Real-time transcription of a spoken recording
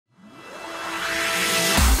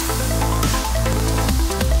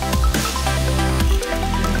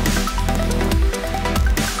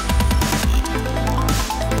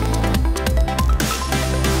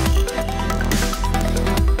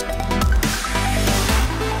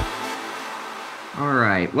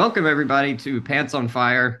right. Welcome, everybody, to Pants on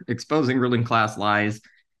Fire, Exposing Ruling Class Lies.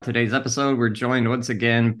 Today's episode, we're joined once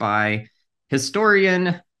again by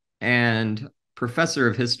historian and professor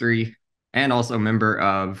of history and also member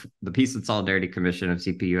of the Peace and Solidarity Commission of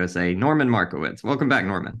CPUSA, Norman Markowitz. Welcome back,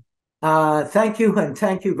 Norman. Thank you, and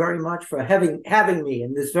thank you very much for having me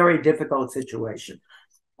in this very difficult situation.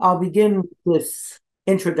 I'll begin with this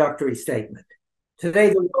introductory statement.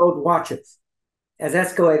 Today, the world watches as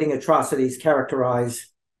escalating atrocities characterize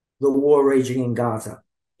the war raging in Gaza.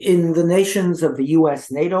 In the nations of the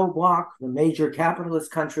US NATO bloc, the major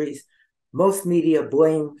capitalist countries, most media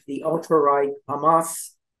blame the ultra-right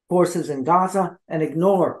Hamas forces in Gaza and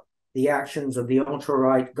ignore the actions of the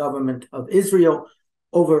ultra-right government of Israel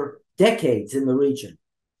over decades in the region.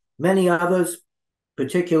 Many others,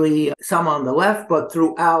 particularly some on the left, but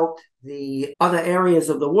throughout the other areas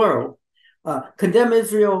of the world, condemn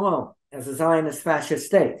Israel alone as a Zionist fascist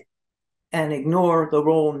state and ignore the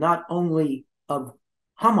role not only of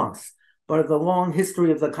Hamas, but of the long history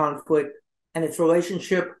of the conflict and its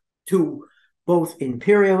relationship to both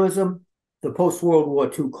imperialism, the post-World War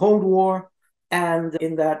II Cold War, and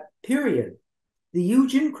in that period, the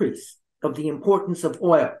huge increase of the importance of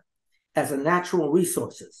oil as a natural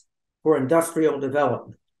resources for industrial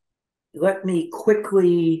development. Let me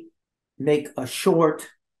quickly make a short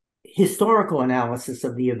historical analysis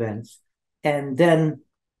of the events, and then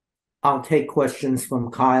I'll take questions from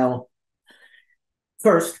Kyle.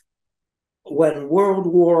 First, when World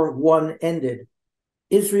War I ended,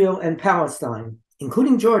 Israel and Palestine,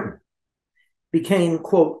 including Jordan, became,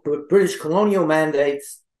 quote, British colonial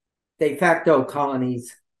mandates, de facto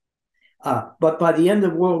colonies. But by the end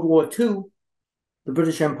of World War II, the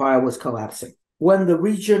British Empire was collapsing. When the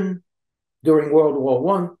region during World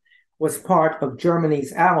War I was part of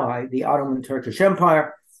Germany's ally, the Ottoman Turkish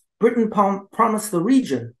Empire, Britain promised the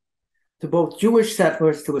region to both Jewish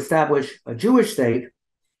settlers to establish a Jewish state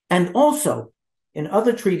and also in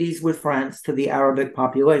other treaties with France to the Arabic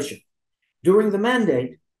population. During the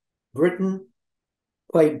mandate, Britain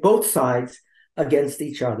played both sides against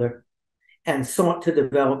each other and sought to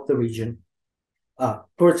develop the region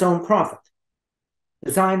for its own profit.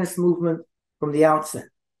 The Zionist movement from the outset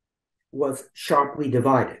was sharply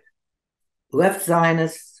divided. Left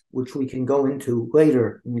Zionists, which we can go into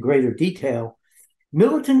later in greater detail,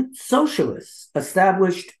 militant socialists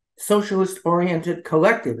established socialist-oriented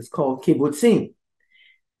collectives called kibbutzim.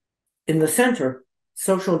 In the center,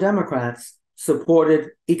 social democrats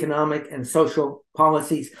supported economic and social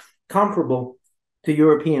policies comparable to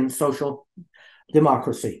European social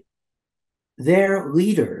democracy. Their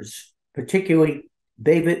leaders, particularly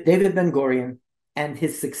David Ben-Gurion and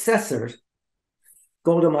his successors,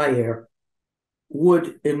 Golda Meir,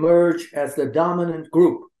 would emerge as the dominant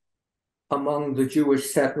group among the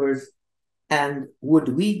Jewish settlers and would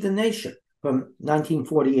lead the nation from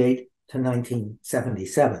 1948 to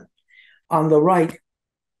 1977. On the right,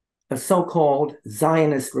 a so-called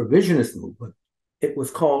Zionist revisionist movement. It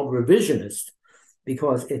was called revisionist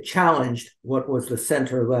because it challenged what was the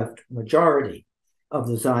center-left majority of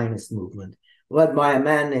the Zionist movement, led by a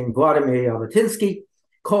man named Vladimir Jabotinsky,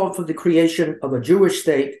 called for the creation of a Jewish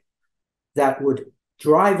state that would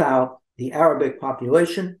drive out the Arabic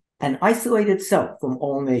population and isolate itself from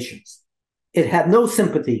all nations. It had no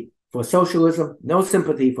sympathy for socialism, no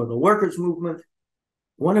sympathy for the workers' movement.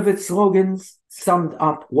 One of its slogans summed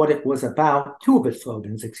up what it was about, two of its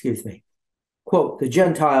slogans, quote, the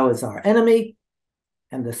Gentile is our enemy,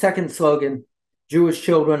 and the second slogan, Jewish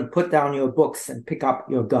children, put down your books and pick up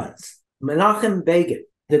your guns. Menachem Begin,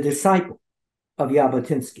 the disciple of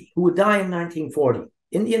Jabotinsky, who would die in 1940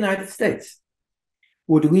 in the United States,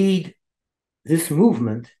 would lead this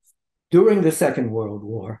movement during the Second World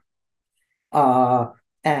War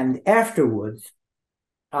and afterwards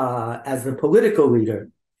as the political leader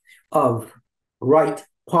of right-wing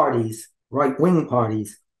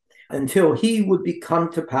parties, until he would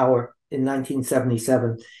come to power in 1977,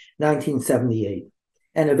 1978,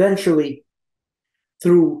 and eventually,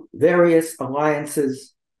 through various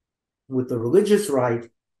alliances with the religious right,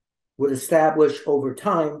 would establish over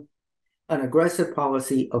time an aggressive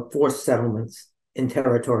policy of forced settlements in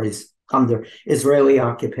territories under Israeli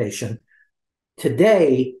occupation.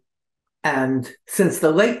 Today, and since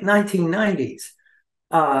the late 1990s,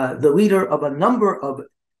 the leader of a number of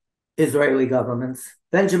Israeli governments,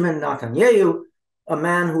 Benjamin Netanyahu, a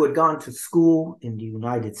man who had gone to school in the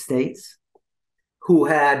United States, who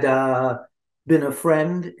had been a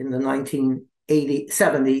friend in the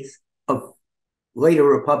 1970s of later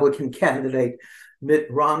Republican candidate Mitt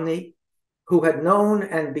Romney, who had known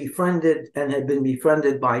and befriended and had been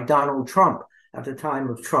befriended by Donald Trump at the time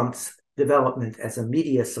of Trump's development as a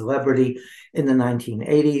media celebrity in the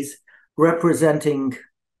 1980s, representing,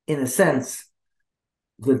 in a sense,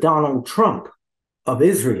 the Donald Trump of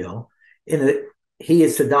Israel. He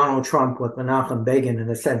is to Donald Trump what Menachem Begin, in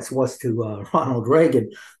a sense, was to Ronald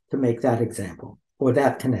Reagan, to make that example or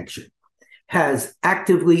that connection, has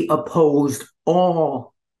actively opposed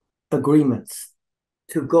all agreements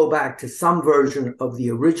to go back to some version of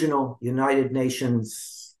the original United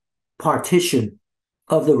Nations partition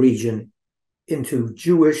of the region into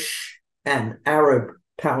Jewish and Arab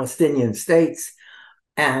Palestinian states,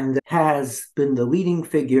 and has been the leading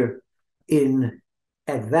figure in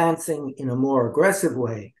advancing in a more aggressive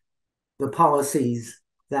way the policies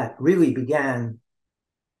that really began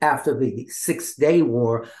after the Six-Day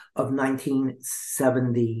War of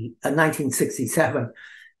 1967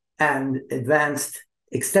 and advanced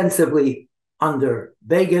extensively under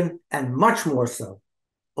Begin, and much more so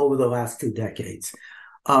over the last 2 decades,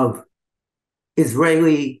 of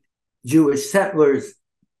Israeli Jewish settlers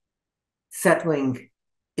settling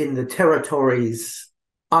in the territories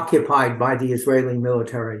occupied by the Israeli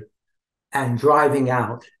military and driving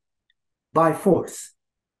out by force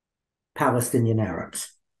Palestinian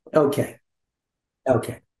Arabs. Okay.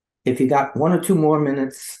 If you got 1 or 2 more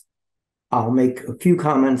minutes, I'll make a few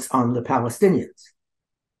comments on the Palestinians.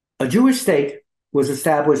 A Jewish state was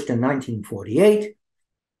established in 1948,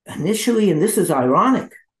 initially, and this is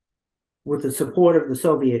ironic, with the support of the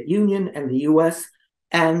Soviet Union and the US,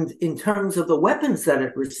 and in terms of the weapons that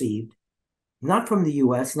it received, not from the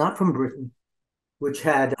US, not from Britain, which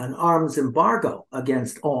had an arms embargo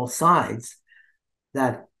against all sides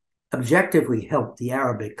that objectively helped the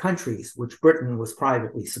Arabic countries, which Britain was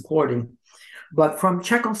privately supporting, but from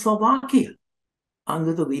Czechoslovakia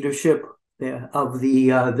under the leadership of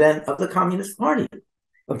the Communist Party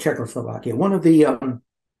of Czechoslovakia. One of the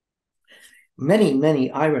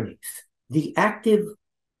many ironies, the active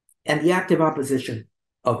opposition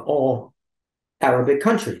of all Arabic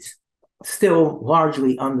countries, still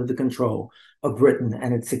largely under the control of Britain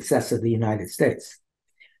and its successor, the United States.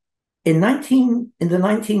 In the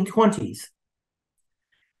 1920s,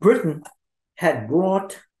 Britain had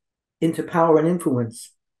brought into power and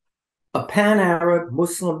influence a pan-Arab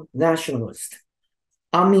Muslim nationalist,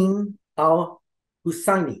 Amin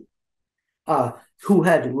al-Husseini, who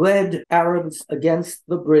had led Arabs against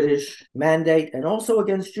the British mandate and also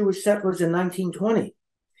against Jewish settlers in 1920,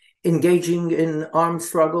 engaging in armed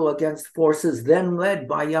struggle against forces then led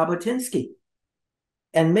by Jabotinsky,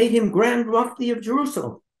 and made him Grand Mufti of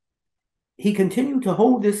Jerusalem. He continued to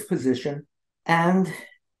hold this position, and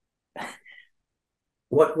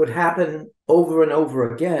what would happen over and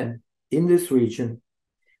over again in this region,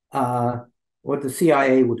 what the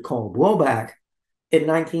CIA would call blowback, in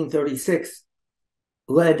 1936,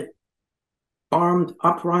 led armed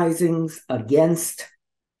uprisings against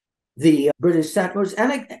the British settlers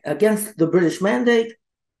and against the British mandate,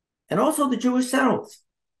 and also the Jewish settlers.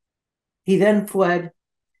 He then fled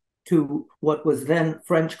to what was then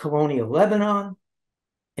French colonial Lebanon.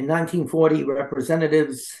 In 1940,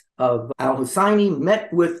 representatives of al-Husseini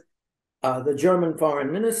met with the German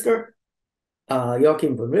foreign minister,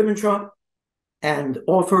 Joachim von Ribbentrop, and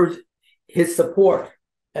offered his support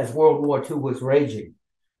as World War II was raging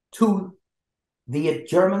to the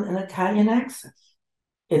German and Italian Axis.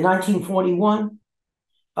 In 1941,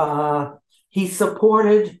 he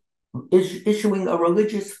supported issuing a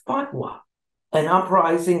religious fatwa, an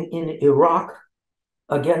uprising in Iraq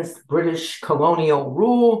against British colonial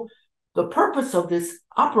rule. The purpose of this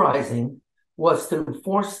uprising was to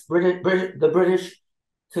force the British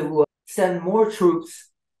to send more troops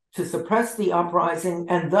to suppress the uprising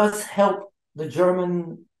and thus help the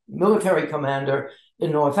German military commander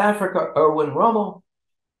in North Africa, Erwin Rommel,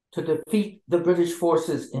 to defeat the British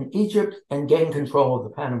forces in Egypt and gain control of the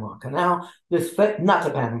Panama Canal. Not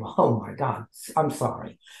the Panama, oh my God, I'm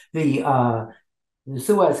sorry. The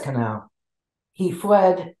Suez Canal. He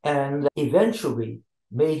fled and eventually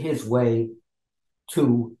made his way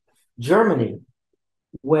to Germany,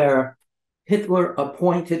 where Hitler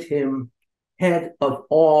appointed him head of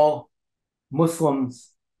all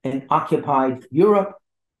Muslims in occupied Europe.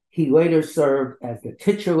 He later served as the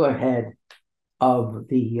titular head of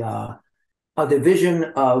a division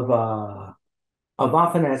of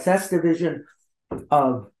Waffen-SS division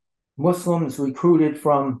of Muslims recruited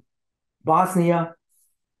from Bosnia,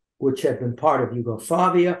 which had been part of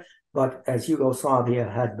Yugoslavia, but as Yugoslavia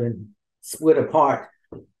had been split apart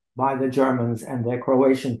by the Germans and their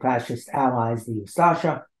Croatian fascist allies, the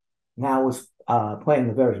Ustasha, now was playing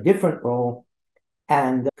a very different role,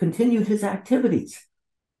 and continued his activities.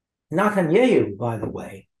 Netanyahu, by the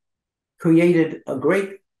way, created a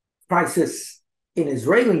great crisis in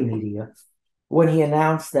Israeli media when he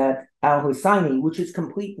announced that al-Husseini, which is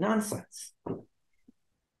complete nonsense,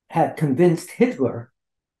 had convinced Hitler,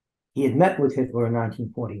 he had met with Hitler in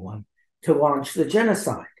 1941, to launch the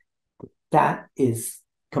genocide. That is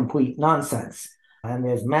complete nonsense. And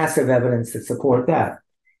there's massive evidence to support that.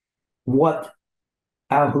 What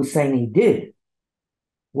al-Husseini did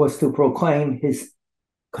was to proclaim his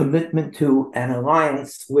commitment to an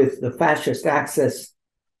alliance with the fascist Axis,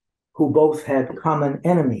 who both had common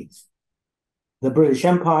enemies, the British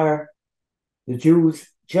Empire, the Jews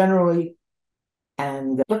generally,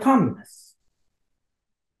 and the communists.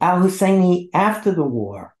 Al-Husseini, after the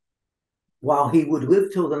war, while he would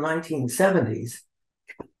live till the 1970s,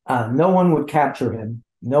 no one would capture him.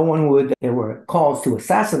 There were calls to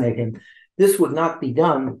assassinate him. This would not be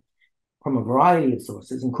done from a variety of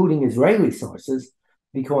sources, including Israeli sources,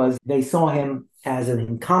 because they saw him as an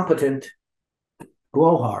incompetent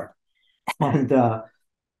blowhard and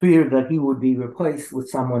feared that he would be replaced with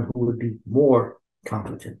someone who would be more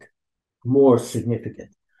competent, more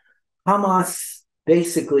significant. Hamas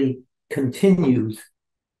basically continues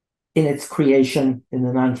in its creation in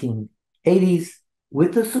the 1980s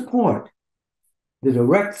with the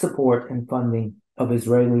direct support and funding of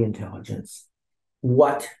Israeli intelligence,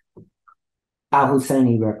 what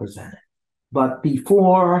al-Husseini represented. But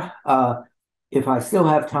before, if I still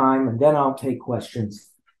have time, and then I'll take questions,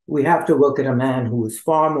 we have to look at a man who is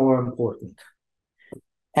far more important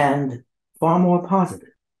and far more positive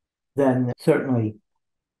than certainly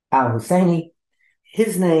al-Husseini.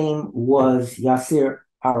 His name was Yasser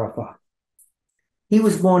Arafat. He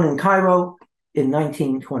was born in Cairo in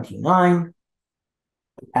 1929.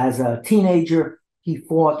 As a teenager, he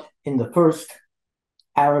fought in the first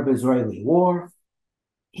Arab-Israeli War.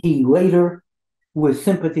 He later, with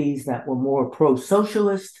sympathies that were more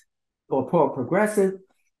pro-socialist or pro-progressive,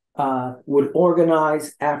 would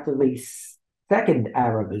organize after the second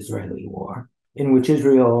Arab-Israeli War, in which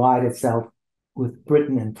Israel allied itself with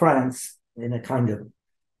Britain and France in a kind of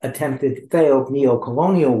attempted failed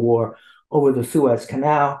neo-colonial war over the Suez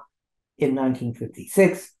Canal in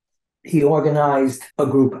 1956. He organized a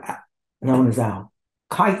group known as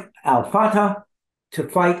Al-Fatah to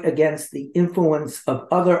fight against the influence of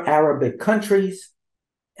other Arabic countries.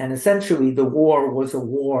 And essentially, the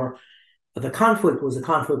conflict was a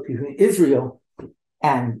conflict between Israel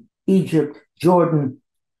and Egypt, Jordan,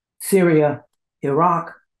 Syria,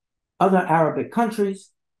 Iraq, other Arabic countries,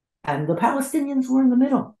 and the Palestinians were in the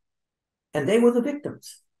middle. And they were the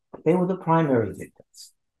victims. They were the primary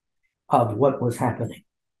victims of what was happening.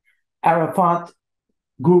 Arafat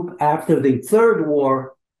group, after the third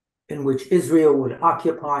war, in which Israel would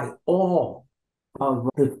occupy all of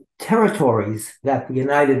the territories that the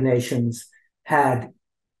United Nations had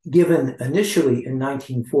given initially in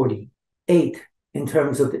 1948 in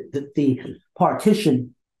terms of the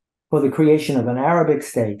partition for the creation of an Arabic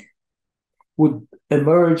state, would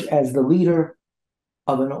emerge as the leader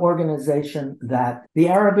of an organization that the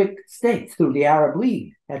Arabic states, through the Arab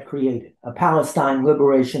League, had created, a Palestine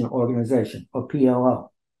Liberation Organization, or PLO.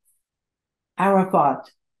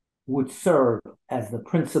 Arafat would serve as the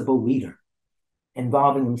principal leader,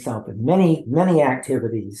 involving himself in many, many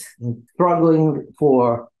activities, struggling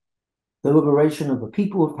for the liberation of the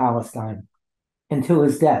people of Palestine until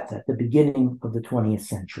his death at the beginning of the 20th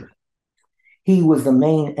century. He was the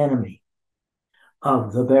main enemy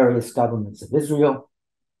of the various governments of Israel,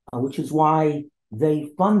 which is why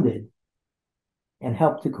they funded and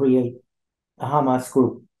helped to create the Hamas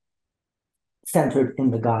group centered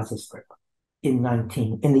in the Gaza Strip in the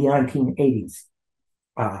 1980s.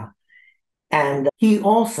 And he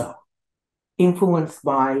also, influenced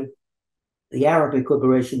by the Arabic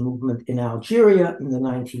liberation movement in Algeria in the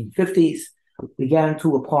 1950s, began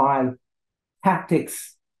to apply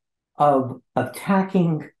tactics of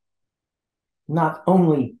attacking not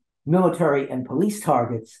only military and police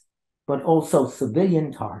targets, but also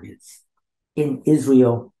civilian targets in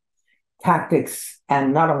Israel. Tactics,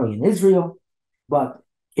 and not only in Israel, but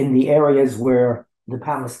in the areas where the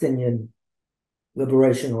Palestinian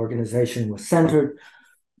Liberation Organization was centered,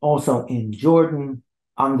 also in Jordan,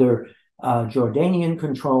 under Jordanian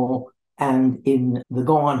control, and in the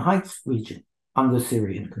Golan Heights region, under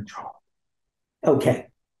Syrian control. Okay.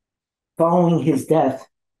 Following his death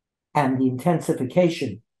and the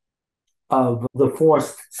intensification of the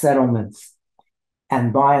forced settlements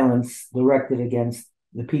and violence directed against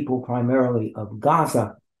the people primarily of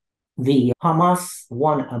Gaza, the Hamas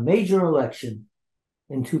won a major election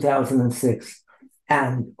in 2006.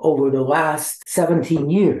 And over the last 17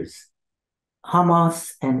 years,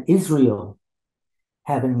 Hamas and Israel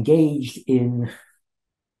have engaged in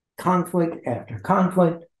conflict after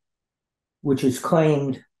conflict, which has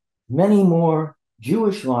claimed many more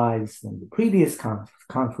Jewish lives than the previous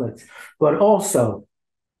conflicts, but also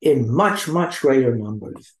in much, much greater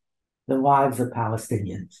numbers, the lives of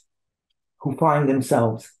Palestinians who find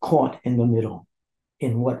themselves caught in the middle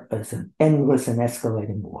in what is an endless and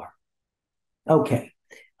escalating war. Okay,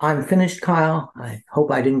 I'm finished, Kyle. I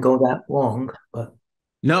hope I didn't go that long, but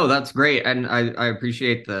No, that's great. And I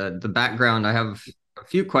appreciate the background. I have a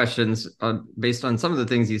few questions based on some of the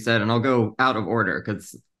things you said, and I'll go out of order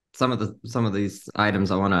because some of these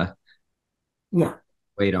items I want to yeah,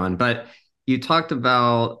 wait on. But you talked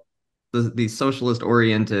about the socialist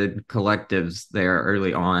oriented collectives there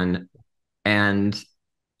early on, and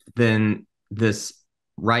then this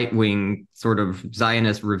right wing sort of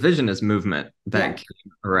Zionist revisionist movement that yeah.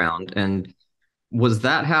 came around. And was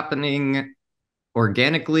that happening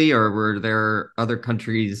organically, or were there other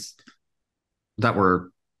countries that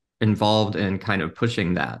were involved in kind of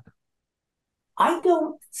pushing that? I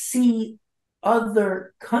don't see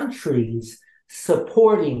other countries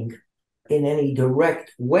supporting in any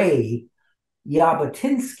direct way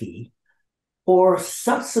Jabotinsky or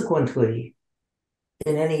subsequently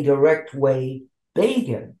in any direct way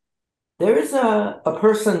Begin. There is a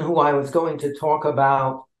person who I was going to talk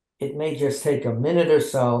about. It may just take a minute or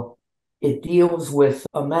so. It deals with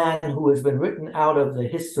a man who has been written out of the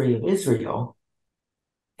history of Israel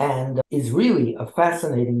and is really a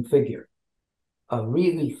fascinating figure, a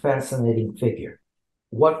really fascinating figure.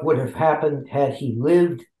 What would have happened had he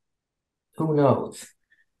lived? Who knows?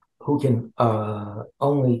 Who can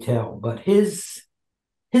only tell? But his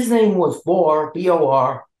name was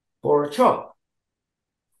B-O-R, Borachov.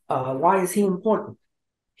 Why is he important?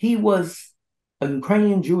 He was a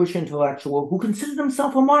Ukrainian Jewish intellectual who considered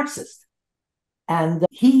himself a Marxist. And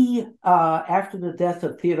he, after the death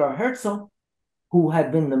of Theodor Herzl, who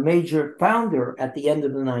had been the major founder at the end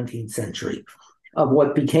of the 19th century of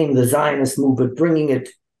what became the Zionist movement, bringing it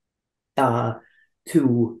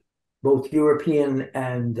to both European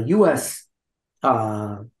and the U.S.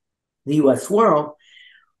 world,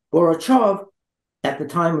 Gorbachev, at the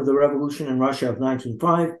time of the revolution in Russia of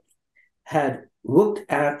 1905, had looked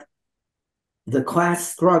at the class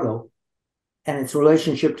struggle and its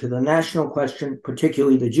relationship to the national question,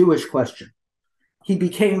 particularly the Jewish question. He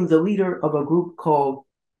became the leader of a group called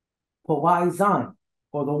Polai Zion,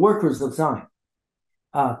 or the Workers of Zion,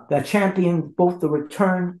 that championed both the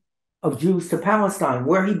return of Jews to Palestine,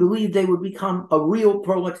 where he believed they would become a real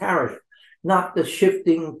proletariat, not the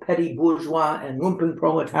shifting petty bourgeois and lumpen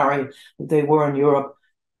proletariat that they were in Europe.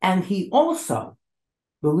 And he also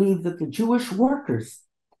believed that the Jewish workers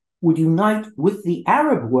would unite with the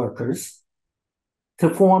Arab workers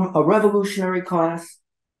to form a revolutionary class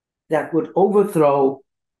that would overthrow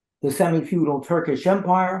the semi-feudal Turkish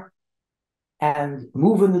Empire and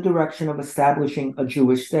move in the direction of establishing a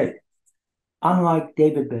Jewish state. Unlike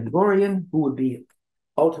David Ben-Gurion, who would be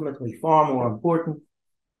ultimately far more important,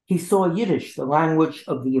 he saw Yiddish, the language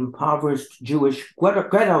of the impoverished Jewish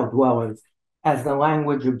ghetto dwellers, as the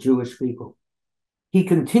language of Jewish people. He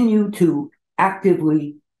continued to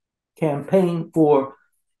actively campaign for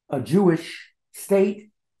a Jewish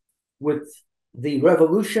state with the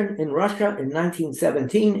revolution in Russia in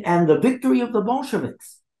 1917 and the victory of the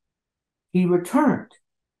Bolsheviks. He returned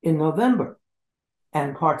in November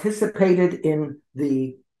and participated in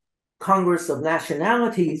the Congress of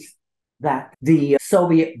Nationalities that the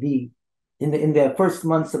Soviet, in their first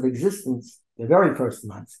months of existence, the very first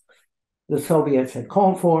months, the Soviets had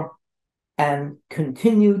called for, and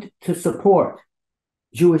continued to support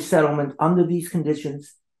Jewish settlement under these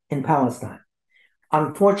conditions in Palestine.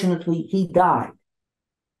 Unfortunately, he died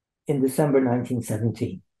in December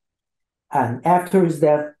 1917. And after his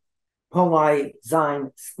death, Polai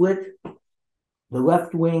Zion split. The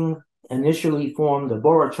left wing initially formed the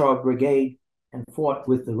Borachov Brigade and fought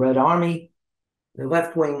with the Red Army. The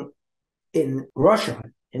left wing in Russia,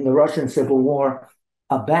 in the Russian Civil War,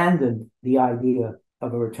 abandoned the idea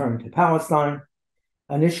of a return to Palestine,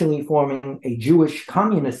 initially forming a Jewish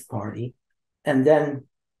Communist Party and then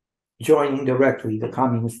joining directly the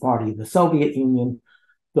Communist Party of the Soviet Union.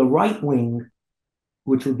 The right wing,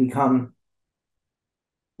 which would become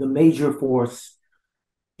the major force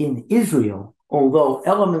in Israel, although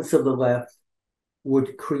elements of the left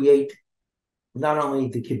would create not only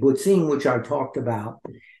the kibbutzim, which I talked about,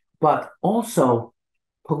 but also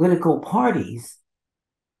political parties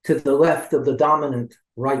to the left of the dominant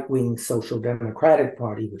right-wing Social Democratic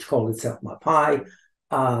Party, which called itself Mapai.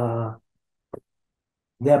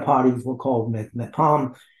 Their parties were called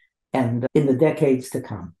Mepam, and in the decades to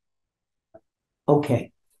come.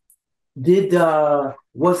 Okay. Did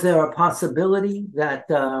Was there a possibility that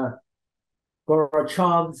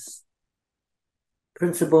Gorbachev's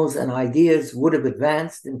principles and ideas would have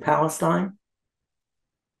advanced in Palestine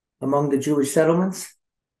among the Jewish settlements?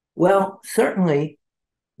 Well, certainly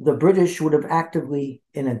the British would have actively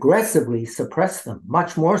and aggressively suppressed them,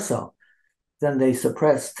 much more so than they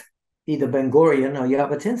suppressed either Ben Gurion or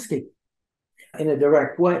Jabotinsky in a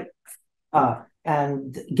direct way.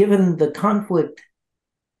 And given the conflict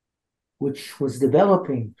which was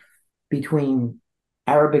developing between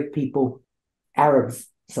Arabic people, Arabs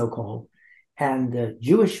so-called, and the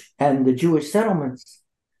Jewish settlements,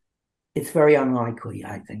 it's very unlikely,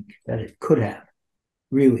 I think, that it could have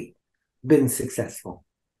really been successful.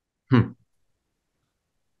 Hmm.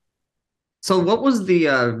 So what was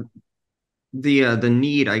the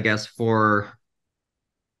need, I guess, for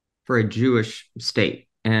a Jewish state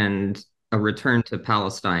and a return to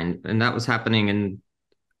Palestine? And that was happening in,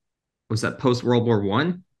 was that post World War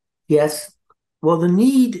One? Yes. Well, the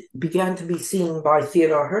need began to be seen by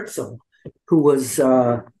Theodor Herzl, who was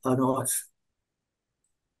a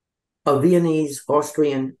Viennese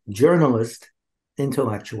Austrian journalist,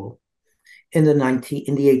 intellectual in the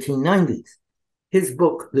 1890s. His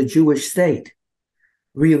book, The Jewish State,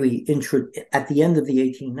 really at the end of the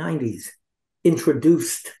 1890s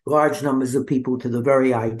introduced large numbers of people to the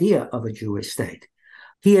very idea of a Jewish state.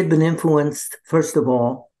 He had been influenced, first of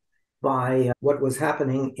all, by what was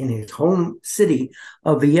happening in his home city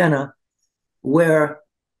of Vienna, where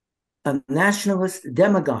a nationalist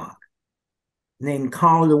demagogue named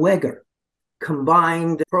Karl Lueger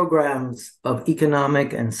combined programs of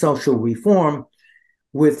economic and social reform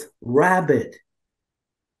with rabid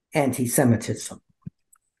anti-Semitism.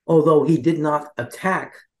 Although he did not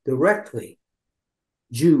attack directly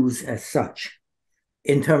Jews as such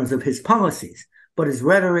in terms of his policies, but his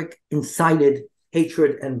rhetoric incited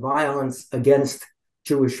hatred and violence against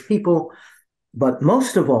Jewish people. But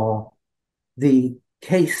most of all, the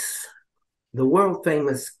world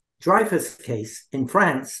famous Dreyfus case in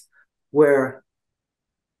France, where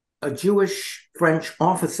a Jewish French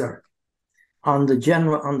officer on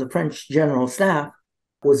the French general staff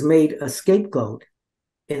was made a scapegoat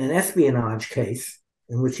in an espionage case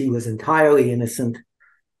in which he was entirely innocent,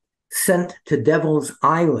 sent to Devil's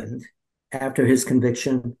Island after his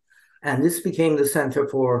conviction. And this became the center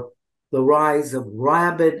for the rise of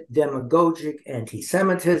rabid, demagogic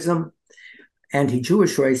anti-Semitism,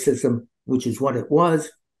 anti-Jewish racism, which is what it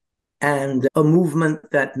was, and a movement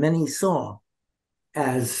that many saw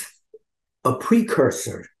as a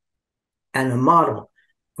precursor and a model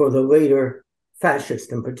for the later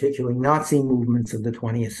fascist and particularly Nazi movements of the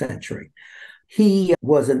 20th century. He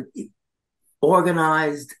was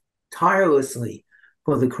organized tirelessly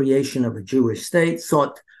for the creation of a Jewish state,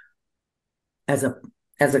 sought as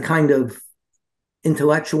a kind of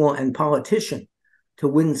intellectual and politician to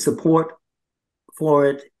win support for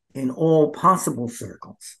it in all possible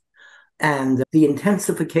circles. And the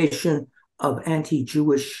intensification of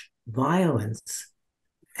anti-Jewish violence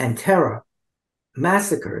and terror,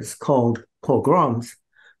 massacres called pogroms,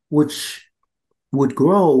 which would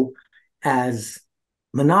grow as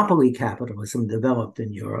monopoly capitalism developed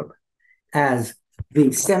in Europe, as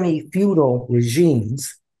the semi-feudal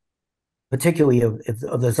regimes, particularly of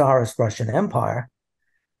the Tsarist Russian Empire,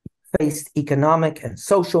 faced economic and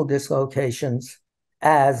social dislocations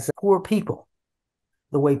as poor people,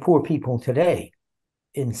 the way poor people today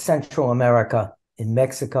in Central America, in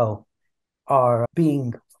Mexico, are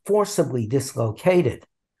being forcibly dislocated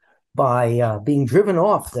by being driven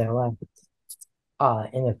off their land,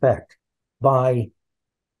 in effect, by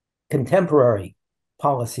contemporary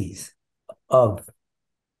policies of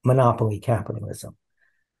monopoly capitalism,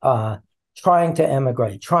 trying to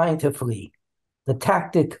emigrate, trying to flee. The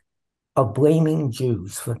tactic of blaming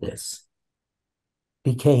Jews for this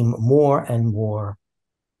became more and more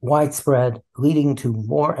widespread, leading to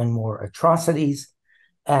more and more atrocities.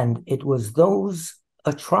 And it was those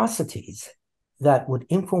atrocities that would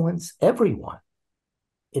influence everyone.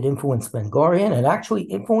 It influenced Ben Gurion and actually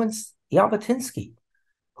influenced Jabotinsky,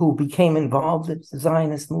 who became involved in the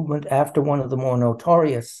Zionist movement after one of the more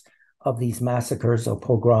notorious of these massacres or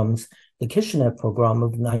pogroms, the Kishinev pogrom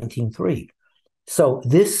of 1903. So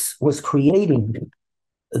this was creating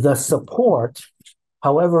the support,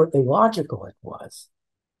 however illogical it was,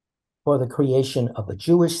 for the creation of a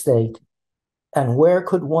Jewish state. And where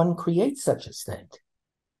could one create such a state?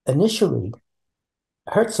 Initially,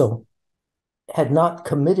 Herzl had not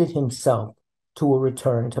committed himself to a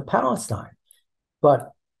return to Palestine,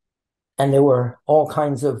 and there were all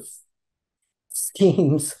kinds of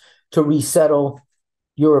schemes to resettle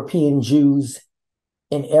European Jews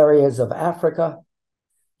in areas of Africa,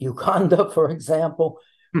 Uganda, for example.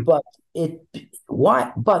 But it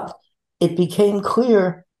became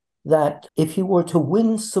clear that if you were to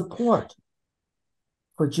win support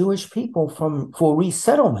for Jewish people for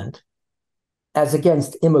resettlement, as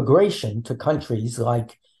against immigration to countries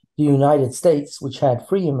like the United States, which had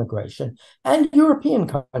free immigration, and European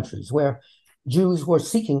countries where Jews were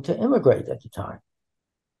seeking to immigrate at the time,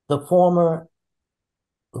 the former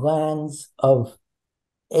lands of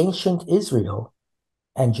ancient Israel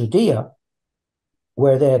and Judea,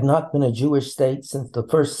 where there had not been a Jewish state since the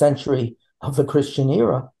first century of the Christian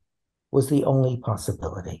era, was the only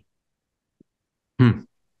possibility.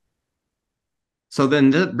 So then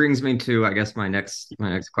that brings me to, I guess, my next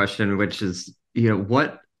question, which is,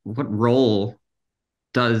 what role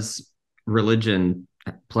does religion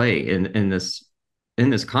play in this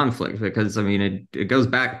conflict? Because I mean, it goes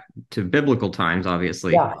back to biblical times,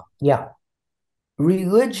 obviously. Yeah.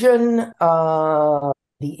 Religion,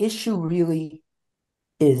 the issue really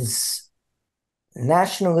is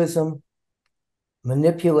nationalism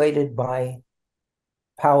manipulated by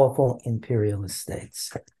powerful imperialist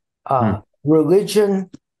states. Religion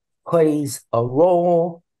plays a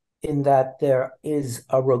role in that there is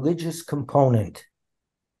a religious component,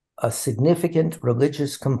 a significant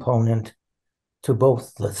religious component to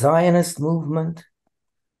both the Zionist movement,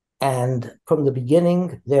 and from the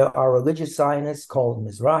beginning, there are religious Zionists called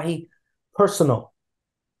Mizrahi, personal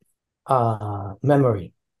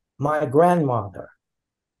memory. My grandmother,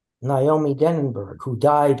 Naomi Dennenberg, who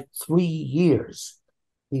died 3 years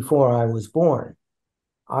before I was born,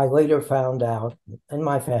 I later found out, and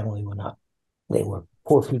my family were not, they were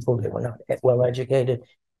poor people, they were not well educated.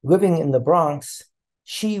 Living in the Bronx,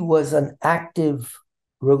 she was an active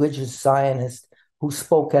religious Zionist who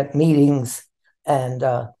spoke at meetings, and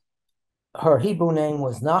her Hebrew name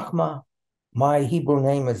was Nachma. My Hebrew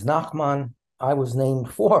name is Nachman. I was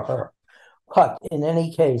named for her. But in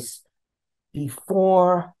any case,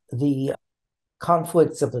 before the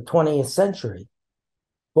conflicts of the 20th century,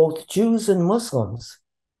 both Jews and Muslims,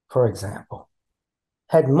 for example,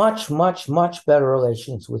 had much, much, much better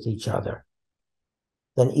relations with each other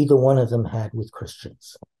than either one of them had with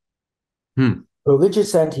Christians.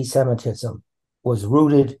 Religious anti-Semitism was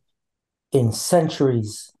rooted in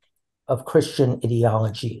centuries of Christian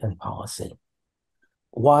ideology and policy.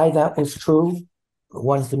 Why that was true,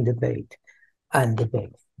 one can debate.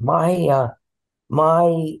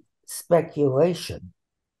 My speculation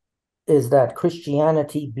is that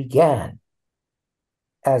Christianity began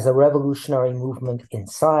as a revolutionary movement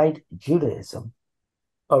inside Judaism,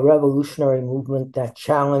 a revolutionary movement that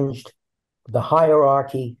challenged the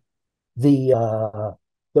hierarchy, the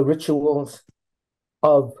rituals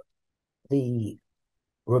of the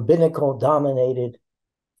rabbinical dominated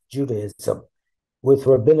Judaism with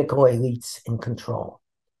rabbinical elites in control.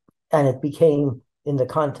 And it became, in the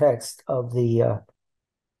context of the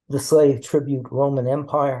slave tribute Roman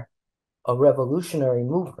Empire, a revolutionary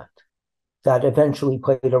movement that eventually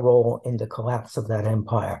played a role in the collapse of that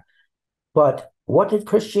empire. But what did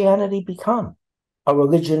Christianity become? A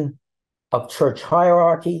religion of church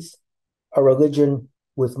hierarchies, a religion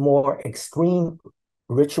with more extreme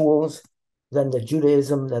rituals than the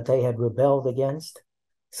Judaism that they had rebelled against.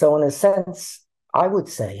 So in a sense, I would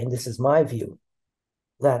say, and this is my view,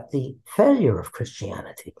 that the failure of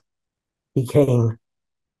Christianity became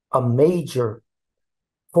a major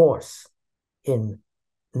force in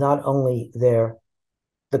not only the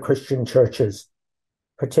Christian churches,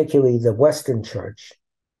 particularly the Western Church,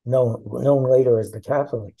 known later as the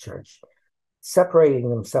Catholic Church, separating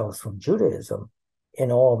themselves from Judaism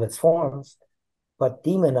in all of its forms, but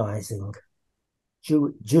demonizing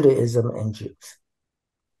Judaism and Jews.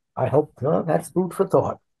 I hope that's food for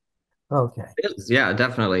thought. Okay. Yeah,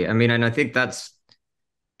 definitely. I mean, and I think that's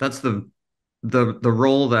the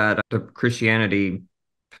role that Christianity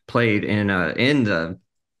played in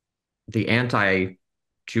the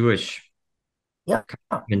anti-Jewish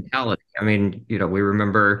mentality. I mean, we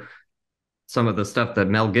remember some of the stuff that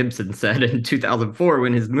Mel Gibson said in 2004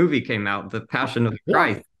 when his movie came out, The Passion of the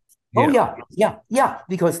Christ. Yeah,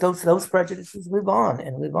 because those prejudices live on.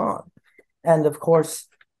 And of course,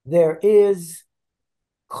 there is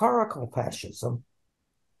clerical fascism,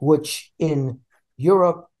 which in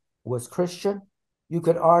Europe was Christian. You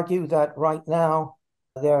could argue that right now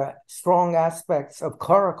there are strong aspects of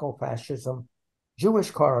clerical fascism, Jewish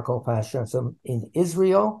clerical fascism in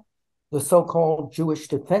Israel, the so-called Jewish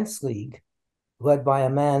Defense League, led by a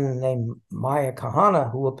man named Meir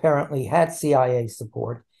Kahane, who apparently had CIA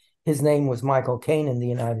support. His name was Michael Caine in the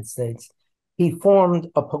United States. He formed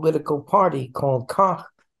a political party called Kach,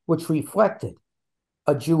 which reflected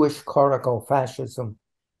a Jewish clerical fascism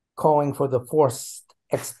calling for the forced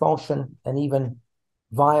expulsion and even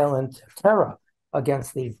violent terror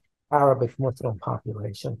against the Arabic Muslim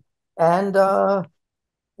population. And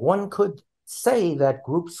one could say that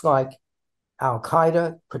groups like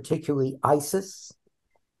Al-Qaeda, particularly ISIS,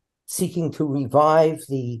 seeking to revive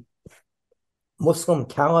the Muslim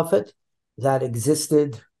caliphate that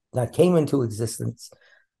came into existence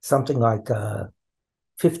something like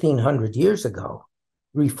 1,500 years ago,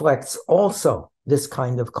 reflects also this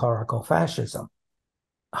kind of clerical fascism.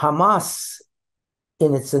 Hamas,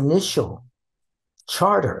 in its initial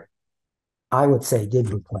charter, I would say, did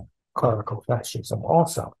reflect clerical fascism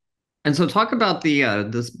also. And so talk about the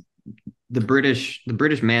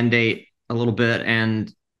British mandate a little bit,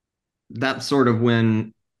 and that's sort of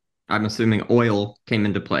when I'm assuming oil came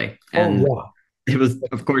into play. And it was,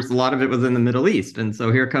 of course, a lot of it was in the Middle East. And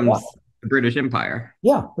so here comes the British Empire.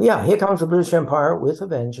 Yeah, here comes the British Empire with a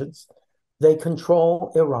vengeance. They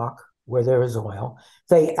control Iraq, where there is oil.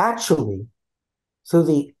 They actually, through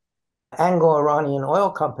the Anglo-Iranian Oil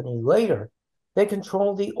Company later, they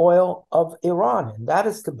control the oil of Iran. And that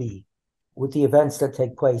is to be, with the events that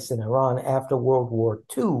take place in Iran after World War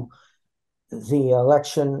II, the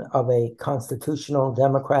election of a constitutional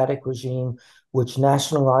democratic regime which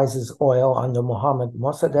nationalizes oil under Mohammad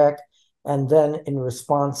Mossadegh. And then in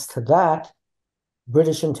response to that,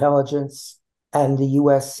 British intelligence and the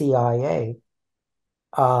US CIA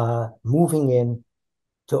moving in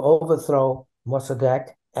to overthrow Mossadegh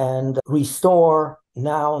and restore,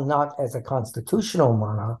 now not as a constitutional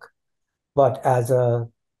monarch, but as a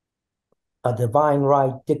divine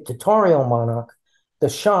right dictatorial monarch, the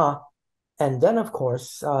Shah, and then, of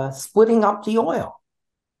course, splitting up the oil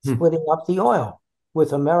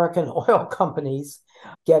with American oil companies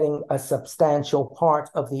getting a substantial part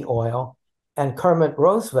of the oil, and Kermit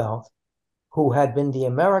Roosevelt, who had been the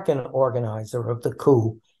American organizer of the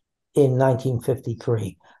coup in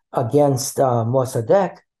 1953 against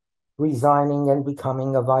Mossadegh, resigning and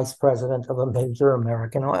becoming a vice president of a major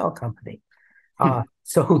American oil company.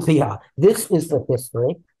 This is the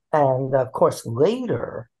history. And of course,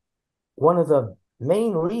 later, one of the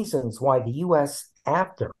main reasons why the U.S.,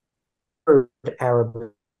 after the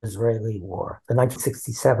Arab-Israeli War, the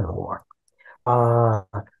 1967 war,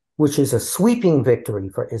 which is a sweeping victory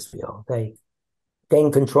for Israel. They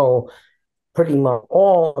gained control pretty much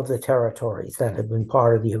all of the territories that had been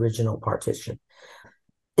part of the original partition.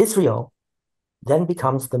 Israel then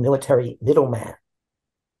becomes the military middleman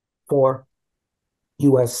for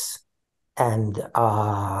U.S. and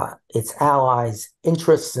its allies'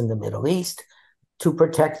 interests in the Middle East to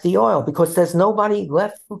protect the oil, because there's nobody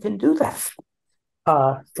left who can do that.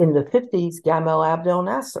 In the 50s, Gamal Abdel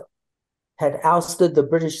Nasser had ousted the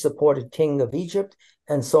British-supported king of Egypt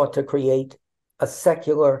and sought to create a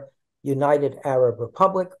secular United Arab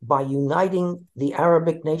Republic by uniting the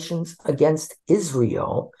Arabic nations against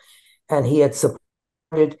Israel. And he had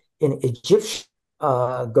supported in Egyptian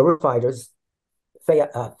guerrilla fighters,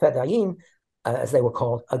 Fedayeen, as they were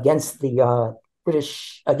called, against the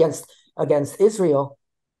British, against Israel.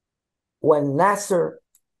 When Nasser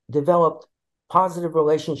developed positive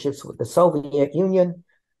relationships with the Soviet Union,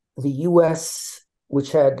 the U.S.,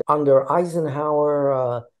 which had under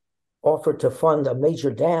Eisenhower offered to fund a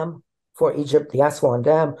major dam for Egypt, the Aswan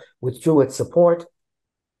Dam, withdrew its support.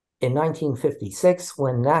 In 1956,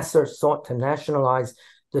 when Nasser sought to nationalize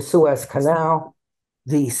the Suez Canal,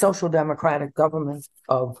 the Social Democratic government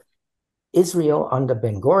of Israel under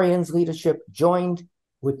Ben-Gurion's leadership joined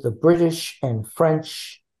with the British and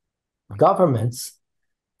French governments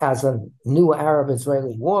as a new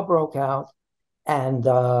Arab-Israeli war broke out, and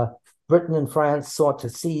Britain and France sought to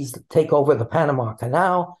take over the Panama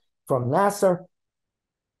Canal from Nasser.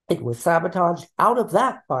 It was sabotaged. Out of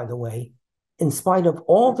that, by the way, in spite of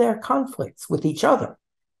all their conflicts with each other,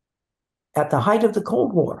 at the height of the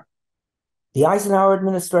Cold War, the Eisenhower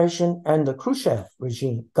administration and the Khrushchev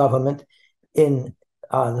regime government in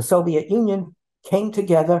the Soviet Union came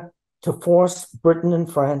together to force Britain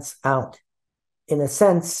and France out. In a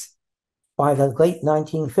sense, by the late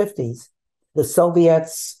 1950s, the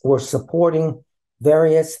Soviets were supporting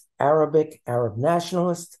various Arab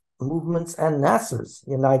nationalist movements and Nasser's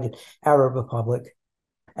United Arab Republic.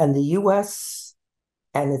 And the US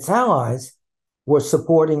and its allies were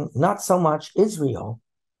supporting not so much Israel,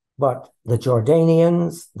 but the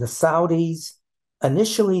Jordanians, the Saudis,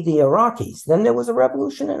 initially the Iraqis. Then there was a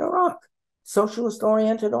revolution in Iraq,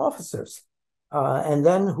 socialist-oriented officers. And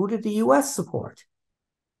then who did the US support?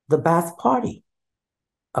 The Ba'ath Party,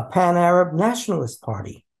 a pan-Arab nationalist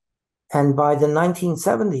party. And by the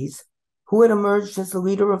 1970s, who had emerged as the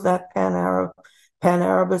leader of that pan-Arab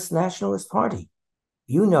Pan-Arabist Nationalist Party.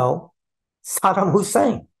 You know, Saddam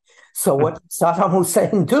Hussein. So what did Saddam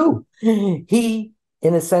Hussein do? He,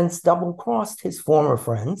 in a sense, double-crossed his former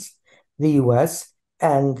friends, the U.S.,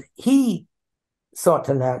 and he sought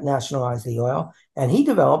to nationalize the oil, and he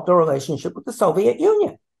developed a relationship with the Soviet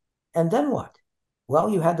Union. And then what? Well,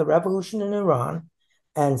 you had the revolution in Iran,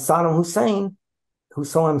 and Saddam Hussein, who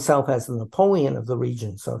saw himself as the Napoleon of the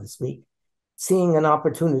region, so to speak, seeing an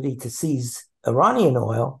opportunity to seize Iranian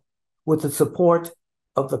oil with the support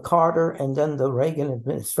of the Carter and then the Reagan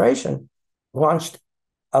administration, launched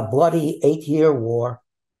a bloody 8-year war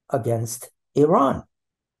against Iran,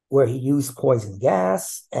 where he used poison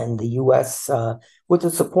gas and the U.S., with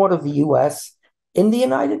the support of the U.S. in the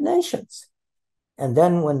United Nations. And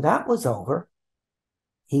then when that was over,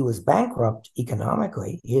 he was bankrupt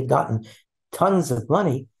economically. He had gotten tons of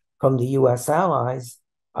money from the U.S. allies,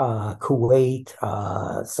 Kuwait,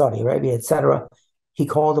 Saudi Arabia, etc. He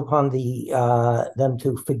called upon them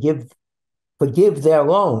to forgive their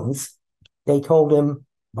loans. They told him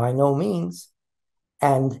by no means,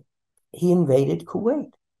 and he invaded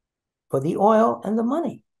Kuwait for the oil and the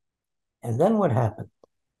money. And then what happened?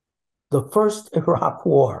 The first Iraq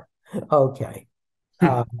War. Okay.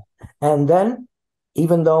 And then,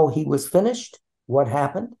 even though he was finished, what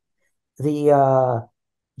happened? The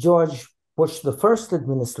George Bush the first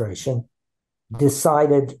administration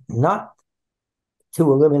decided not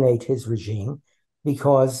to eliminate his regime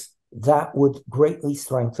because that would greatly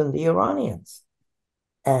strengthen the Iranians.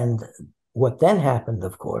 And what then happened,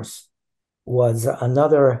 of course, was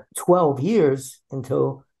another 12 years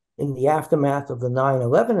until, in the aftermath of the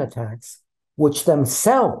 9/11 attacks, which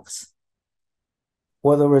themselves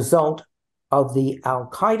were the result of the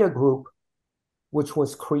Al-Qaeda group, which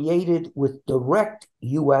was created with direct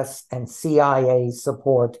US and CIA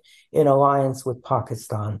support in alliance with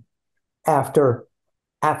Pakistan after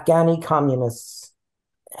Afghani communists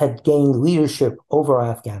had gained leadership over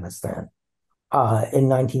Afghanistan in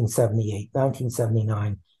 1978,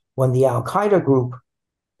 1979, when the Al-Qaeda group,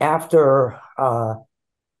 after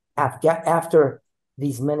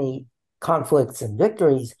these many conflicts and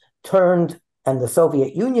victories, turned, and the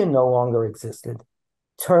Soviet Union no longer existed,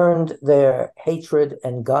 turned their hatred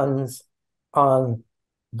and guns on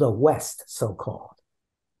the West, so-called,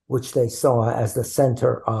 which they saw as the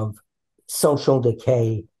center of social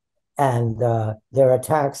decay. And their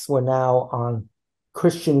attacks were now on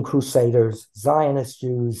Christian crusaders, Zionist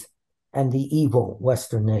Jews, and the evil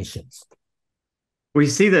Western nations. We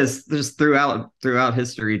see this just throughout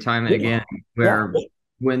history, time and again, where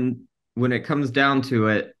when it comes down to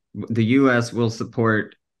it, the U.S. will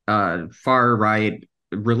support far right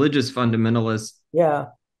religious fundamentalist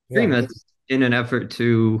extremists in an effort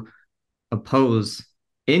to oppose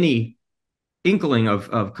any inkling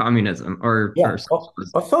of communism or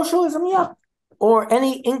socialism. Or socialism, or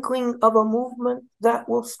any inkling of a movement that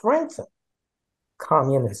will strengthen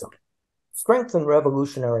communism, strengthen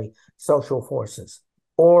revolutionary social forces,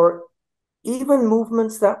 or even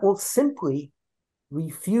movements that will simply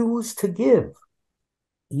refuse to give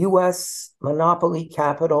U.S. monopoly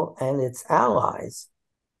capital and its allies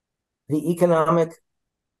the economic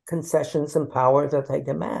concessions and power that they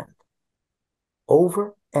demand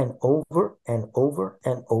over and over and over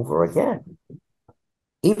and over again.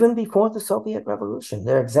 Even before the Soviet Revolution,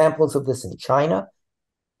 there are examples of this in China,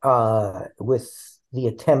 with the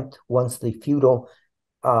attempt, once the feudal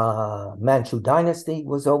Manchu dynasty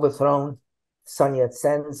was overthrown, Sun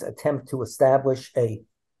Yat-sen's attempt to establish a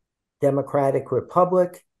democratic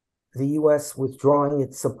republic, the U.S. withdrawing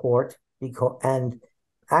its support and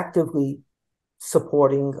actively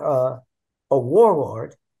supporting a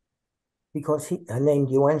warlord because he named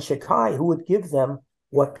Yuan Shikai, who would give them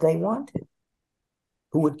what they wanted,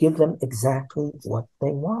 who would give them exactly what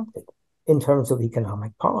they wanted in terms of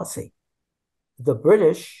economic policy. The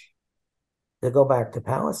British, to go back to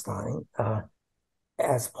Palestine,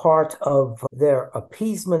 as part of their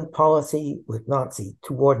appeasement policy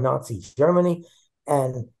toward Nazi Germany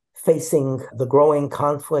and facing the growing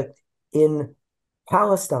conflict in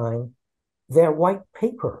Palestine, their white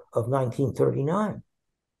paper of 1939,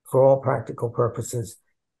 for all practical purposes,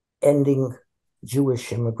 ending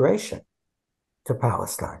Jewish immigration to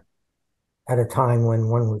Palestine at a time when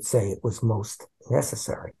one would say it was most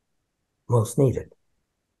necessary, most needed.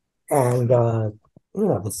 And,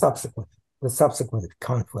 the subsequent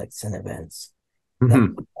conflicts and events.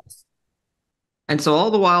 Mm-hmm. And so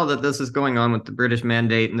all the while that this is going on with the British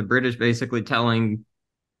mandate and the British basically telling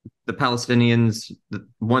the Palestinians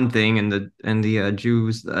one thing and the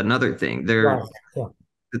Jews another thing,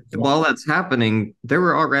 while that's happening, there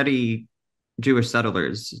were already Jewish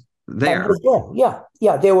settlers And there. again,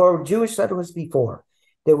 yeah, there were Jewish settlers before.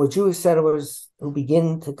 There were Jewish settlers who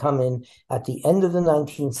begin to come in at the end of the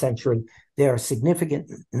 19th century. There are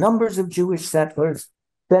significant numbers of Jewish settlers.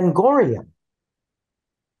 Ben Gurion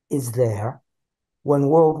is there when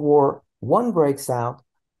World War I breaks out.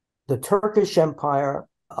 The Turkish Empire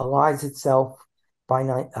allies itself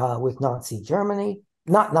with Nazi Germany,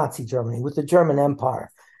 not Nazi Germany, with the German Empire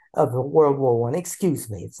of World War I. Excuse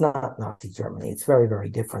me, it's not Nazi Germany. It's very, very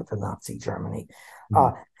different from Nazi Germany.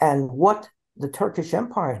 Mm. And what the Turkish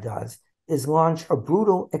Empire does is launch a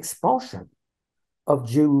brutal expulsion of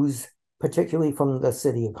Jews, particularly from the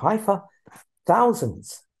city of Haifa.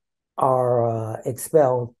 Thousands are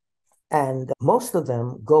expelled, and most of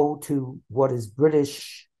them go to what is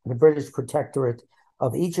the British Protectorate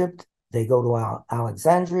of Egypt. They go to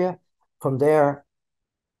Alexandria. From there,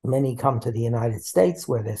 many come to the United States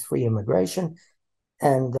where there's free immigration,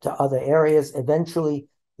 and to other areas. Eventually,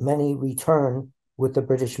 many return with the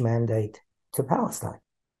British mandate to Palestine.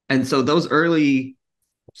 And so those early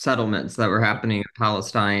settlements that were happening in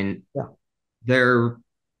Palestine, Yeah. they're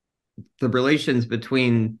the relations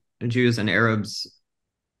between Jews and Arabs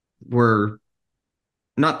were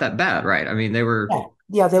not that bad, right? I mean, they were.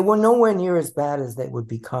 Yeah, they were nowhere near as bad as they would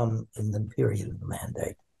become in the period of the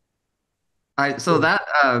mandate. I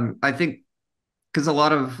think because a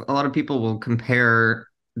lot of people will compare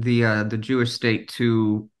the Jewish state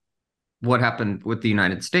to what happened with the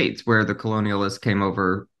United States, where the colonialists came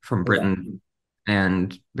over from Yeah. Britain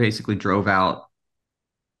and basically drove out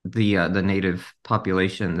the native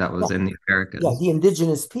population that was Yeah. in the Yeah, Americas. the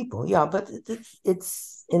indigenous people. Yeah, but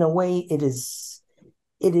it's in a way it is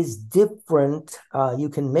different. You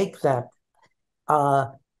can make that.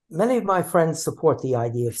 Many of my friends support the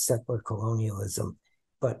idea of settler colonialism,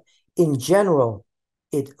 but in general,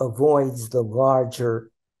 it avoids the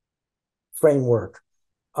larger framework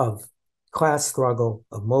of class struggle,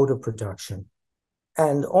 of mode of production,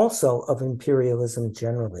 and also of imperialism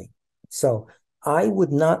generally. So I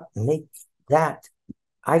would not make that.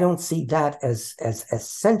 I don't see that as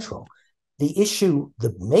central.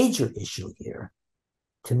 The major issue here,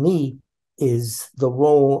 to me, is the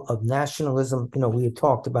role of nationalism. We had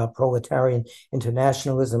talked about proletarian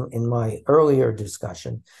internationalism in my earlier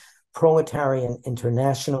discussion. Proletarian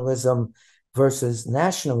internationalism versus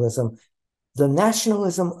nationalism, the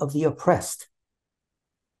nationalism of the oppressed.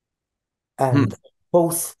 Hmm. And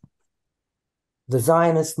both the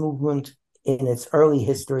Zionist movement in its early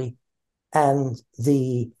history and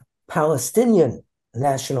the Palestinian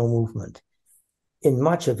national movement in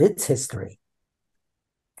much of its history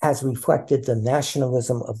has reflected the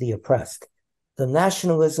nationalism of the oppressed. The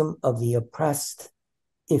nationalism of the oppressed,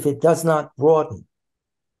 if it does not broaden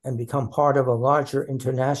and become part of a larger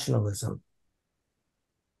internationalism,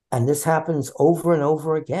 and this happens over and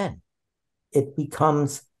over again, it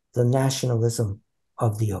becomes the nationalism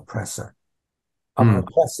of the oppressor, Hmm.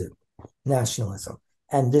 oppressive nationalism.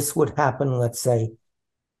 And this would happen, let's say,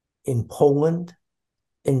 in Poland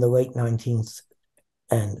in the late 19th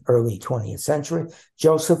and early 20th century.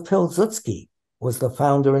 Joseph Pilsudski was the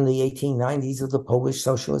founder in the 1890s of the Polish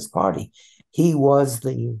Socialist Party. He was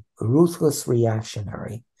the ruthless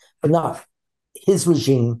reactionary, but not his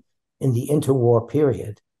regime in the interwar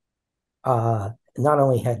period. Not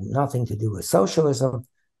only had nothing to do with socialism,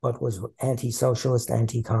 but was anti-socialist,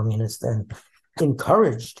 anti-communist, and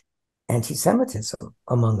encouraged anti-Semitism,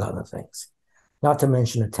 among other things, not to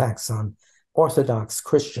mention attacks on Orthodox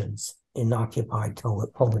Christians in occupied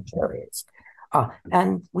Polish areas.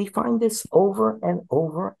 And we find this over and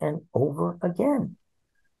over and over again.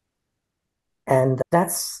 And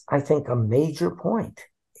that's, I think, a major point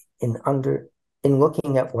in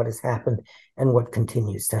looking at what has happened and what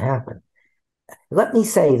continues to happen. Let me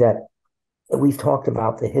say that we've talked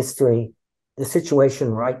about the history. The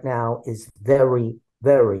situation right now is very,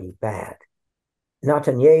 very bad.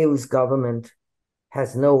 Netanyahu's government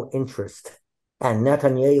has no interest, and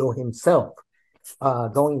Netanyahu himself,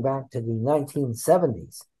 going back to the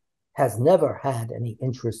 1970s, has never had any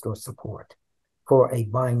interest or support for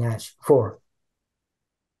for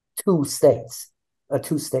two states, a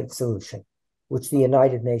two-state solution, which the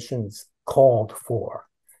United Nations called for.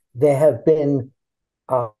 There have been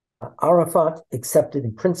Arafat accepted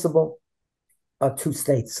in principle a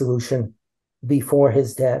two-state solution before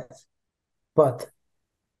his death, but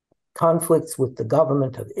conflicts with the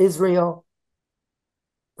government of Israel,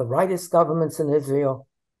 the rightist governments in Israel,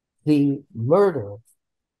 the murder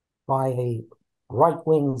by a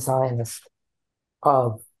right-wing Zionist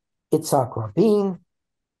of Yitzhak Rabin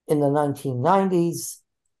in the 1990s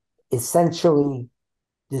essentially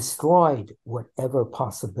destroyed whatever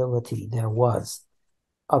possibility there was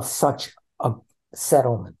of such a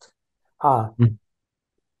settlement.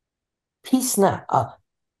 Peace now,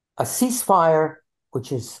 a ceasefire,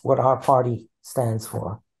 which is what our party stands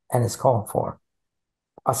for and is called for,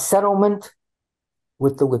 a settlement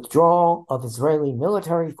with the withdrawal of Israeli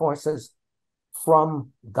military forces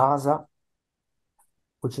from Gaza,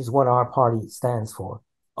 which is what our party stands for,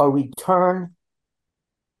 a return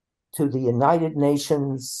to the United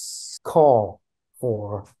Nations call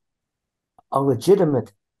for a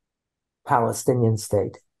legitimate Palestinian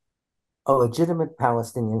state,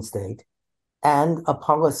 and a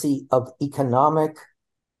policy of economic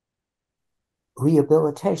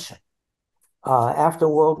rehabilitation. After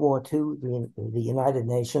World War II, the United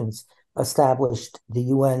Nations established the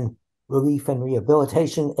UN Relief and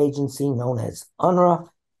Rehabilitation Agency, known as UNRWA,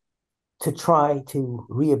 to try to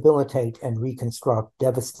rehabilitate and reconstruct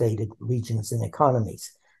devastated regions and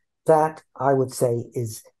economies. That, I would say,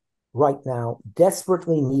 is right now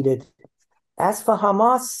desperately needed. As for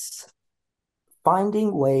Hamas,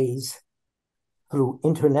 finding ways through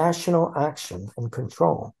international action and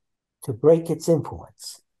control to break its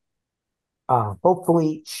influence,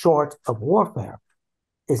 hopefully short of warfare,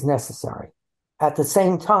 is necessary. At the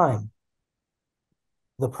same time,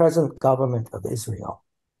 the present government of Israel,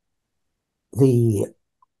 the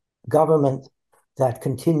government that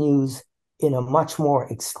continues in a much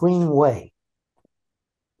more extreme way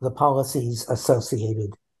the policies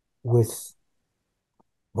associated with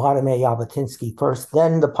Vladimir Jabotinsky first,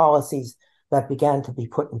 then the policies that began to be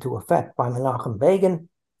put into effect by Menachem Begin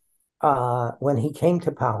when he came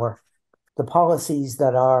to power, the policies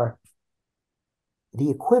that are the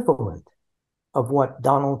equivalent of what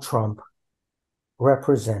Donald Trump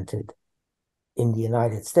represented in the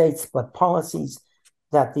United States, but policies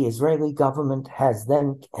that the Israeli government has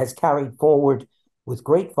carried forward with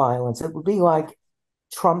great violence. It would be like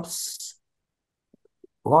Trump's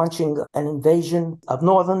launching an invasion of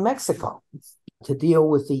northern Mexico to deal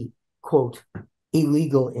with the, quote,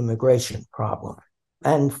 illegal immigration problem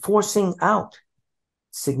and forcing out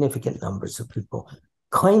significant numbers of people,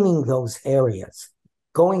 claiming those areas,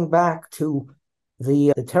 going back to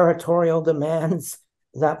the territorial demands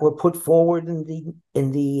that were put forward in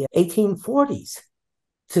the 1840s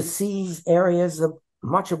to seize areas of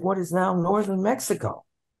much of what is now northern Mexico,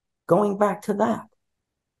 going back to that.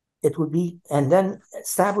 It would be, and then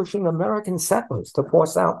establishing American settlers to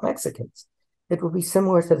force out Mexicans. It would be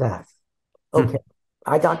similar to that. Okay,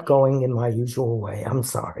 I got going in my usual way. I'm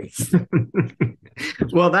sorry.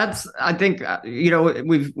 Well, that's, I think,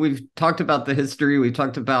 we've talked about the history. We've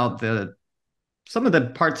talked about some of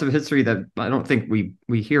the parts of history that I don't think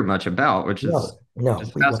we hear much about, which is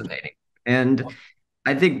fascinating. And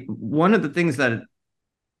I think one of the things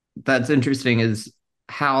that's interesting is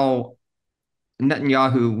how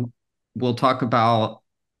Netanyahu will talk about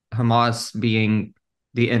Hamas being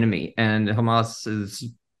the enemy, and Hamas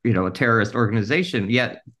is, a terrorist organization,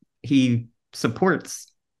 yet he supported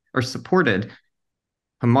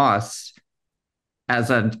Hamas as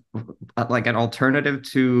an alternative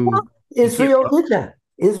to Israel did that.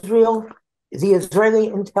 The Israeli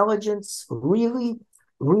intelligence really,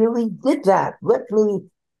 really did that. Let me,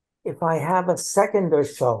 if I have a second or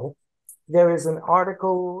so, there is an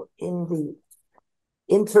article in the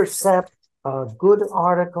Intercept, a good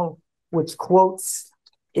article, which quotes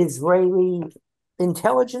Israeli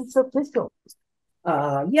intelligence officials.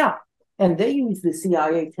 And they use the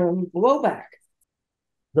CIA term blowback.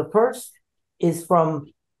 The first is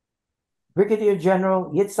from Brigadier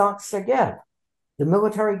General Yitzhak Segev, the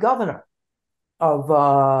military governor of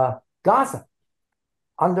Gaza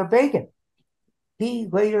under Begin. He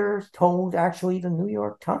later told, actually, the New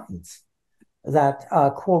York Times that,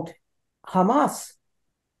 quote, Hamas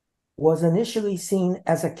was initially seen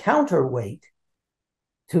as a counterweight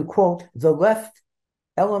to, quote, the left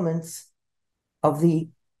elements of the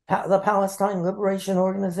Palestine Liberation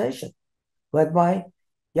Organization, led by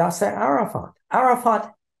Yasser Arafat.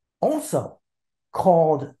 Arafat also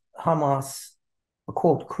called Hamas a,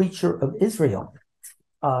 quote, creature of Israel.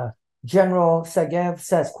 General Segev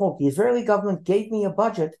says, quote, the Israeli government gave me a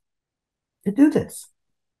budget to do this.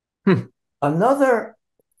 Another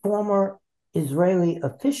former Israeli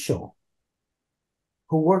official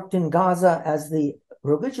who worked in Gaza as the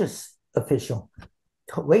religious official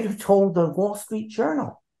later told the Wall Street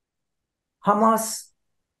Journal, Hamas,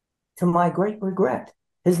 to my great regret,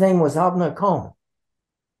 his name was Avner Cohen,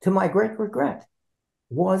 to my great regret,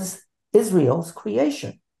 was Israel's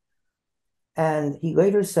creation. And he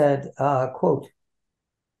later said, quote,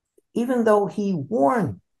 even though he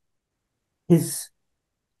warned his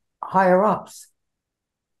higher-ups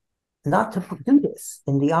not to do this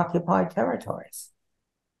in the occupied territories,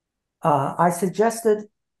 I suggested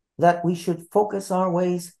that we should focus our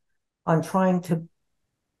ways on trying to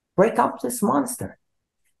break up this monster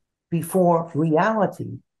before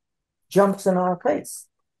reality jumps in our face.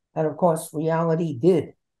 And of course, reality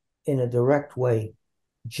did, in a direct way,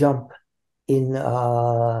 jump in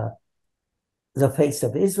the face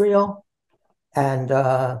of Israel. And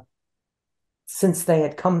since they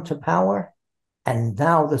had come to power, and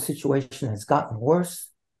now the situation has gotten worse,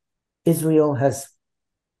 Israel has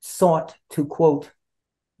sought to, quote,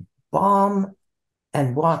 bomb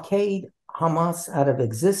and blockade Hamas out of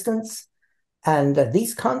existence. And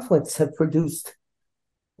these conflicts have produced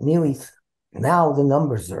nearly, now the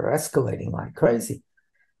numbers are escalating like crazy.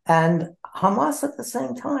 And Hamas at the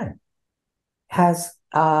same time has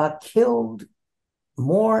killed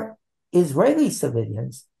more Israeli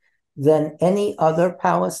civilians than any other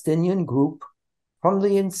Palestinian group from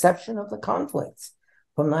the inception of the conflicts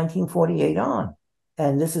from 1948 on.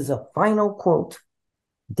 And this is a final quote.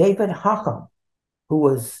 David Hacham, who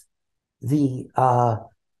was the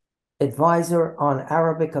advisor on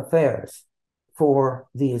Arabic affairs for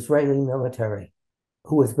the Israeli military,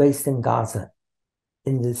 who was based in Gaza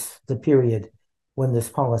in the period when this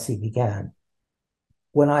policy began.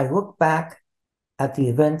 When I look back at the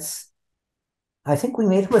events, I think we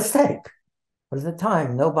made a mistake. But at the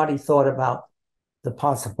time, nobody thought about the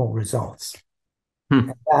possible results.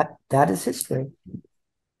 That is history.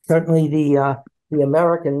 Certainly the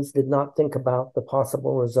Americans did not think about the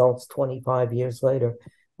possible results 25 years later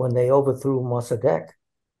when they overthrew Mossadegh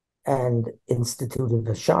and instituted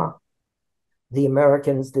a Shah. The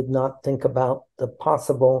Americans did not think about the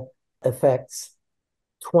possible effects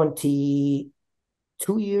 22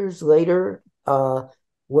 years later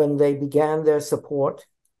when they began their support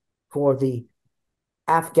for the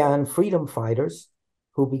Afghan freedom fighters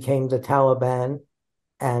who became the Taliban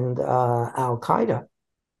and Al-Qaeda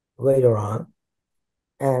later on.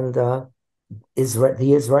 And the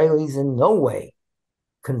Israelis in no way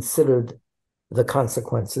considered the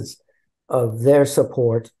consequences of their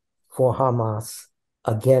support for Hamas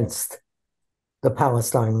against the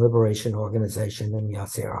Palestine Liberation Organization and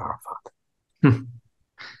Yasser Arafat.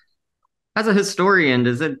 As a historian,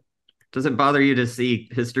 does it bother you to see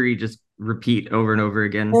history just repeat over and over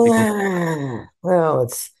again? Well,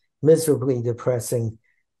 it's miserably depressing.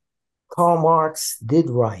 Karl Marx did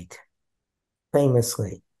write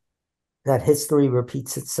famously that history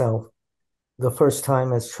repeats itself, the first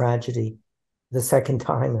time as tragedy, the second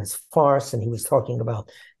time as farce. And he was talking about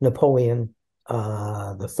Napoleon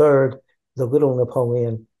the Third, the little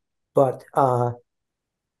Napoleon. But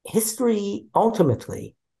history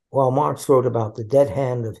ultimately, while Marx wrote about the dead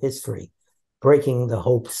hand of history, breaking the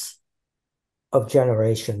hopes of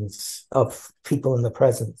generations of people in the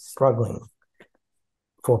present struggling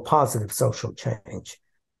for positive social change,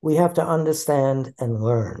 we have to understand and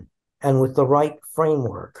learn. And with the right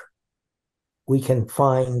framework, we can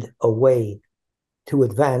find a way to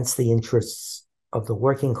advance the interests of the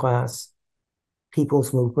working class,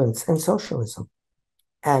 people's movements, and socialism.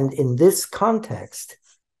 And in this context,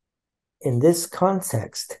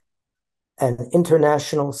 an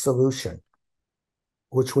international solution,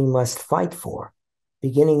 which we must fight for,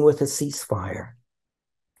 beginning with a ceasefire,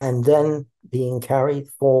 and then being carried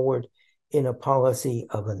forward in a policy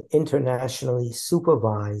of an internationally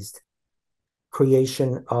supervised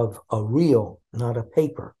creation of a real, not a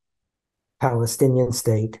paper, Palestinian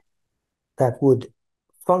state that would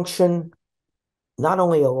function not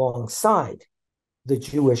only alongside the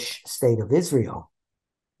Jewish state of Israel,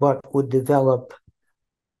 but would develop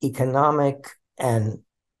economic and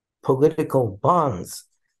political bonds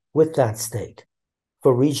with that state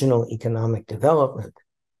for regional economic development,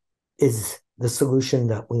 is the solution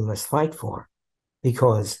that we must fight for,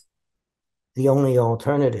 because the only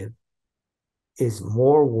alternative is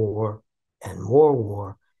more war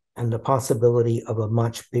and the possibility of a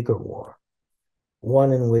much bigger war,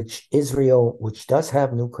 one in which Israel, which does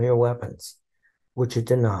have nuclear weapons, which it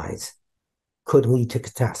denies, could lead to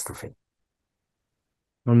catastrophe.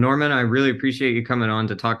 Well, Norman, I really appreciate you coming on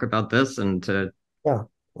to talk about this and to tell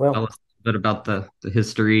us a bit about the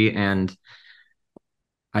history. And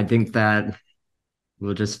I think that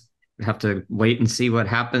we'll just have to wait and see what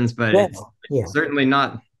happens, but it's certainly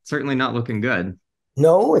not looking good.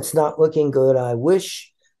 No, it's not looking good. I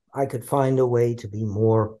wish I could find a way to be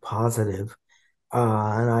more positive.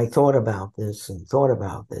 And I thought about this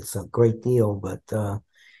a great deal, but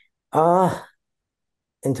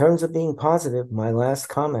in terms of being positive, my last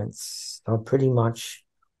comments are pretty much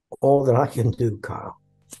all that I can do, Kyle.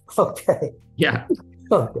 Okay. Yeah.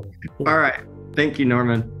 Okay. All right. Thank you,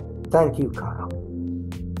 Norman. Thank you, Kyle.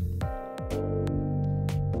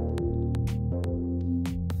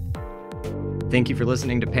 Thank you for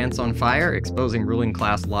listening to Pants on Fire, Exposing Ruling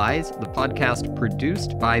Class Lies, the podcast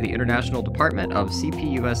produced by the International Department of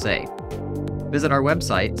CPUSA. Visit our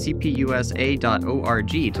website, cpusa.org,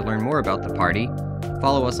 to learn more about the party.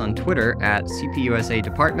 Follow us on Twitter at CPUSA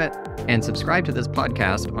Department, and subscribe to this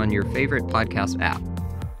podcast on your favorite podcast app.